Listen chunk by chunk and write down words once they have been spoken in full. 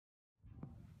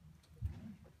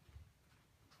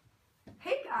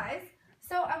guys,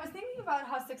 so I was thinking about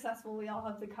how successful we all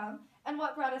have become and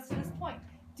what brought us to this point.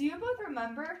 Do you both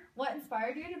remember what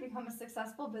inspired you to become a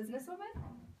successful businesswoman?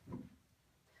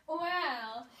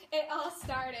 Well, it all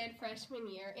started freshman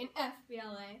year in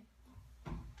FBLA.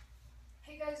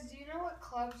 Hey guys, do you know what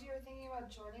clubs you were thinking about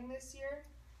joining this year?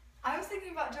 I was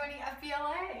thinking about joining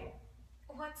FBLA.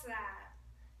 What's that?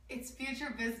 It's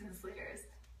Future Business Leaders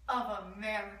of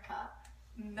America.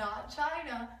 Not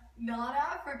China, not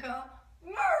Africa,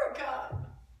 America!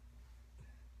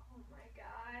 Oh my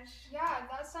gosh. Yeah,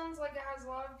 that sounds like it has a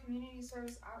lot of community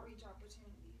service outreach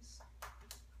opportunities.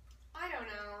 I don't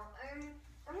know.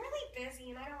 I'm really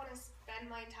busy and I don't want to spend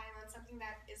my time on something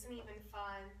that isn't even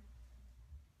fun.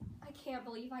 I can't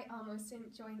believe I almost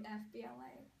didn't join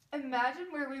FBLA. Imagine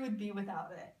where we would be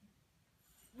without it.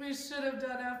 We should have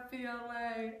done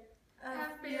FBLA.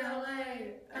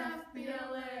 FBLA.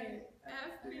 FBLA.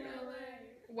 FBLA.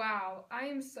 Wow, I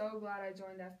am so glad I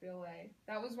joined FBLA.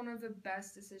 That was one of the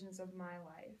best decisions of my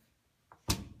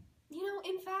life. You know,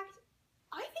 in fact,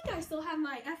 I think I still have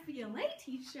my FBLA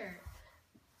t-shirt.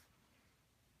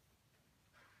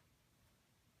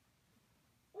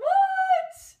 What?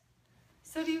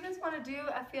 So do you guys want to do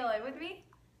FBLA with me?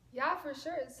 Yeah, for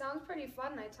sure. It sounds pretty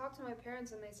fun. I talked to my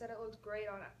parents and they said it looked great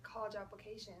on college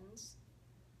applications.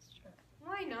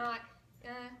 Why not?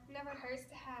 Never hurts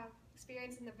to have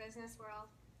experience in the business world.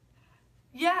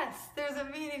 Yes, there's a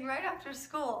meeting right after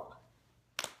school.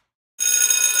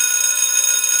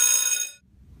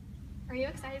 Are you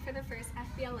excited for the first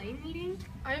FBLA meeting?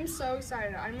 I am so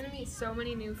excited. I'm going to meet so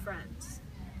many new friends.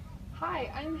 Hi,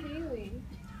 I'm Haley.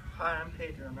 Hi, I'm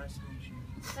Pedro. Nice to meet you.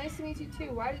 Nice to meet you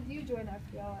too. Why did you join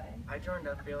FBLA? I joined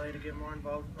FBLA to get more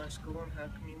involved with my school and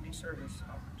have community service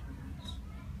opportunities.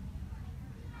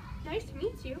 Nice to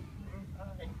meet you.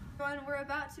 Hi. Everyone, we're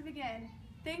about to begin.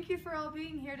 Thank you for all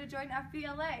being here to join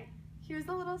FBLA. Here's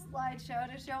a little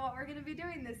slideshow to show what we're going to be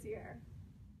doing this year.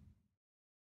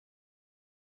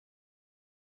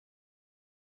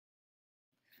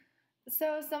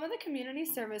 So some of the community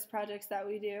service projects that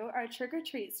we do are Trick or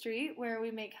Treat Street, where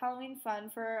we make Halloween fun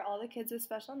for all the kids with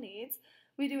special needs.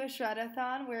 We do a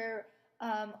shred-a-thon where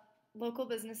local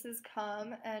businesses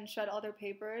come and shred all their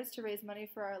papers to raise money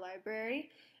for our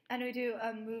library. And we do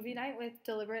a movie night with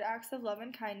Deliberate Acts of Love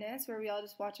and Kindness, where we all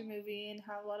just watch a movie and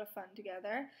have a lot of fun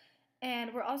together.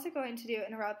 And we're also going to do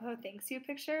an Arapahoe Thanks You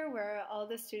picture, where all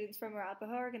the students from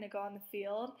Arapahoe are going to go on the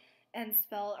field and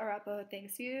spell Arapahoe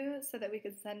Thanks You so that we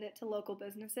could send it to local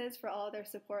businesses for all of their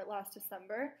support last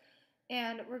December.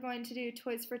 And we're going to do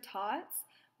Toys for Tots,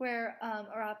 where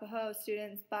Arapahoe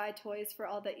students buy toys for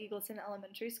all the Eagleton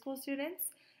Elementary School students.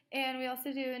 And we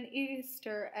also do an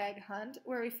Easter egg hunt,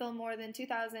 where we fill more than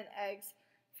 2,000 eggs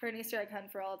for an Easter egg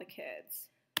hunt for all the kids.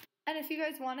 And if you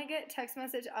guys want to get text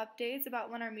message updates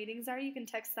about when our meetings are, you can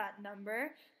text that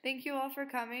number. Thank you all for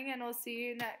coming, and we'll see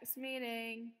you next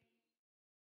meeting.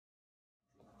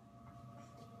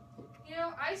 You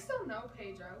know, I still know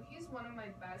Pedro. He's one of my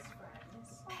best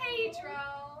friends.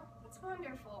 Pedro! That's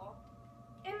wonderful.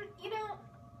 And, you know,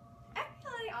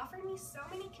 FBLA offered me so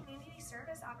many community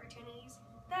service opportunities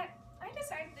that I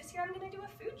decided this year I'm going to do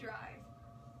a food drive.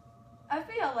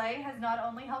 FBLA has not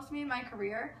only helped me in my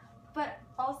career, but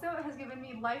also it has given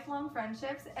me lifelong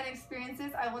friendships and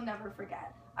experiences I will never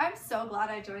forget. I'm so glad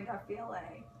I joined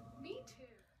FBLA. Me too.